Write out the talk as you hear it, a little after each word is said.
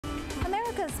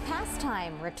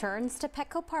pastime returns to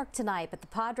Petco Park tonight, but the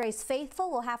Padres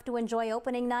faithful will have to enjoy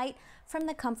opening night from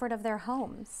the comfort of their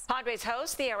homes. Padres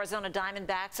host the Arizona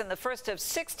Diamondbacks in the first of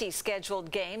 60 scheduled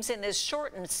games in this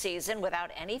shortened season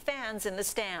without any fans in the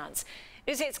stands.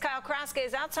 News 8's Kyle Kraske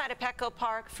is outside of Petco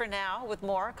Park for now with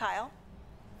more. Kyle?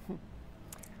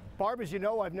 Barb, as you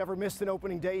know, I've never missed an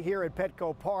opening day here at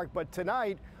Petco Park, but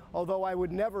tonight, although I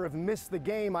would never have missed the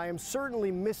game, I am certainly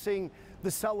missing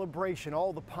the celebration,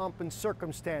 all the pomp and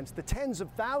circumstance, the tens of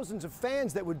thousands of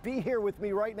fans that would be here with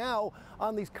me right now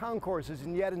on these concourses.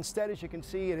 And yet instead, as you can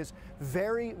see, it is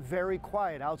very, very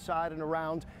quiet outside and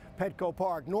around Petco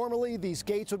Park. Normally, these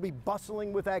gates would be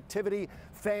bustling with activity.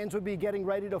 Fans would be getting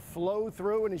ready to flow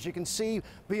through. And as you can see,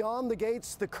 beyond the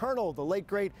gates, the Colonel, the late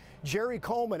great Jerry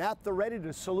Coleman, at the ready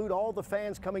to salute all the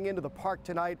fans coming into the park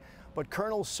tonight. But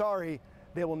Colonel, sorry,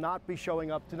 they will not be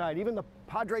showing up tonight. Even the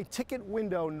Padre ticket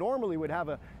window normally would have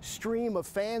a stream of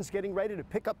fans getting ready to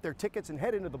pick up their tickets and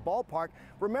head into the ballpark.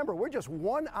 Remember, we're just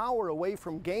 1 hour away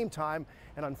from game time,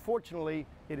 and unfortunately,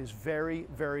 it is very,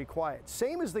 very quiet.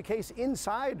 Same is the case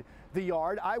inside the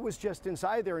yard. I was just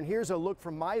inside there, and here's a look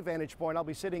from my vantage point. I'll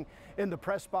be sitting in the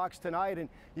press box tonight, and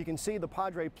you can see the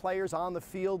Padre players on the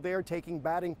field there taking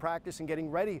batting practice and getting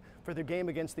ready for their game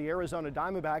against the Arizona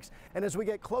Diamondbacks. And as we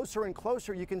get closer and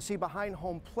closer, you can see behind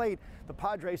home plate, the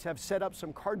Padres have set up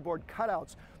some cardboard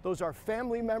cutouts. Those are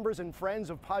family members and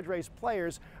friends of Padres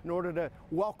players in order to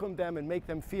welcome them and make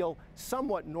them feel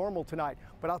somewhat normal tonight.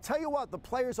 But I'll tell you what, the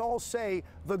players all say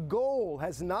the goal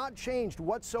has not changed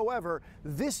whatsoever.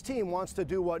 This team wants to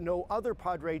do what no other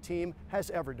Padre team has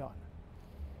ever done.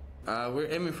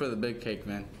 We're aiming for the big cake,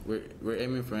 man. We're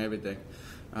aiming for everything.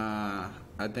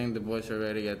 I think the boys are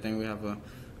ready. I think we have a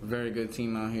very good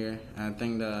team out here. And I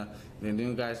think the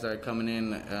new guys that are coming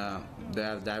in, they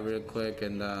have that real quick,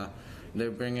 and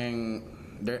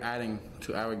they're adding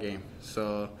to our game.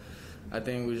 So I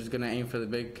think we're just gonna aim for the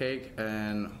big cake,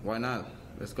 and why not?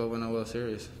 Let's go win a World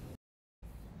Series.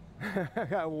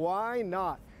 Why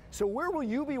not? So where will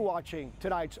you be watching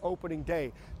tonight's opening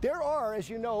day? There are, as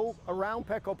you know, around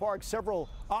Petco Park, several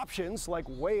options, like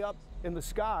way up in the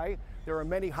sky. There are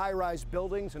many high-rise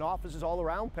buildings and offices all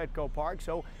around Petco Park,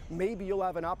 so maybe you'll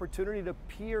have an opportunity to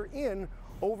peer in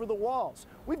over the walls.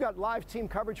 We've got live team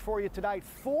coverage for you tonight.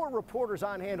 4 reporters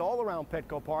on hand all around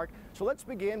Petco Park. So let's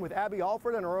begin with Abby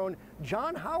Alford and our own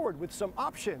John Howard with some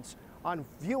options on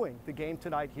viewing the game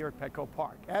tonight here at Petco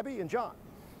Park. Abby and John.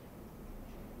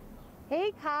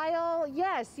 Hey, Kyle.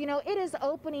 Yes, you know, it is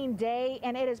opening day,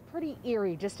 and it is pretty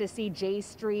eerie just to see J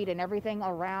Street and everything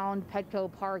around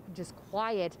Petco Park just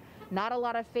quiet. Not a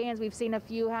lot of fans. We've seen a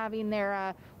few having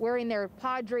their wearing their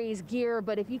Padres gear,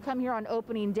 but if you come here on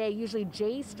opening day, usually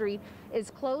J Street is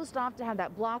closed off to have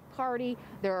that block party.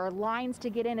 There are lines to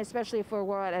get in, especially if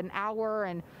we're at an hour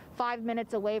and 5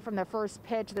 minutes away from the first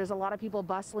pitch. There's a lot of people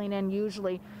bustling in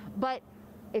usually, but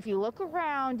if you look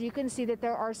around, you can see that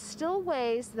there are still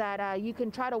ways that you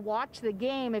can try to watch the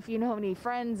game if you know any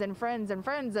friends and friends and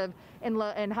friends of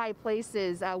in high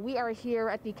places. We are here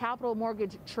at the Capital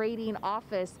Mortgage Trading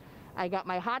Office. I got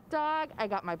my hot dog, I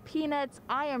got my peanuts.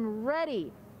 I am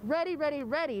ready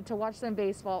to watch some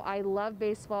baseball. I love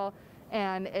baseball,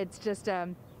 and it's just,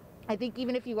 I think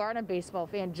even if you aren't a baseball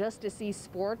fan, just to see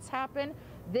sports happen,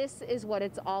 this is what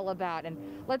it's all about. And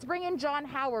let's bring in John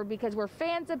Howard, because we're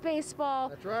fans of baseball.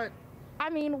 That's right. I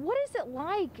mean, what is it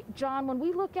like, John, when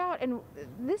we look out and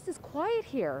this is quiet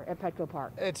here at Petco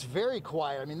Park? It's very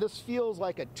quiet. I mean, this feels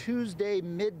like a Tuesday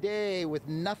midday with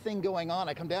nothing going on.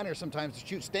 I come down here sometimes to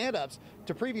shoot stand-ups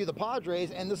to preview the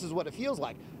Padres, and this is what it feels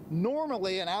like.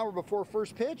 Normally, an hour before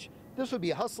first pitch, this would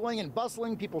be hustling and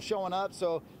bustling, people showing up,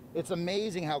 so it's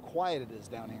amazing how quiet it is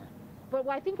down here. But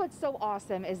I think what's so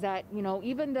awesome is that, you know,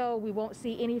 even though we won't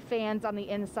see any fans on the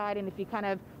inside, and if you kind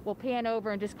of will pan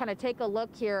over and just kind of take a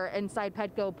look here inside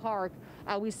Petco Park,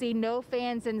 we see no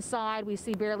fans inside. We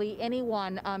see barely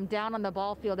anyone down on the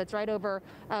ball field. That's right over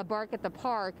Bark at the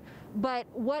Park. But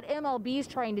what MLB is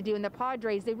trying to do in the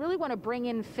Padres, they really want to bring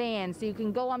in fans. So you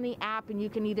can go on the app and you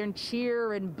can either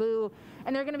cheer and boo,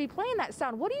 and they're going to be playing that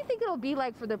sound. What do you think it'll be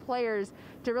like for the players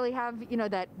to really have, you know,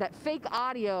 that fake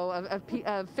audio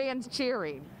of fans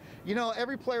cheering? You know,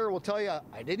 every player will tell you,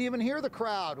 I didn't even hear the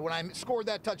crowd when I scored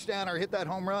that touchdown or hit that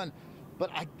home run.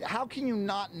 But how can you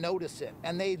not notice it?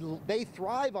 And they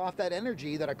thrive off that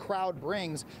energy that a crowd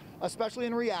brings, especially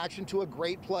in reaction to a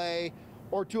great play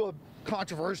or to a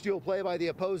controversial play by the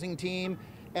opposing team.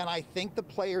 And I think the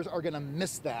players are going to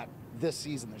miss that this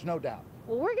season. There's no doubt.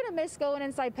 Well, we're going to miss going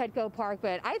inside Petco Park,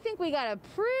 but I think we got a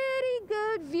pretty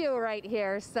good view right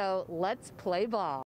here. So let's play ball.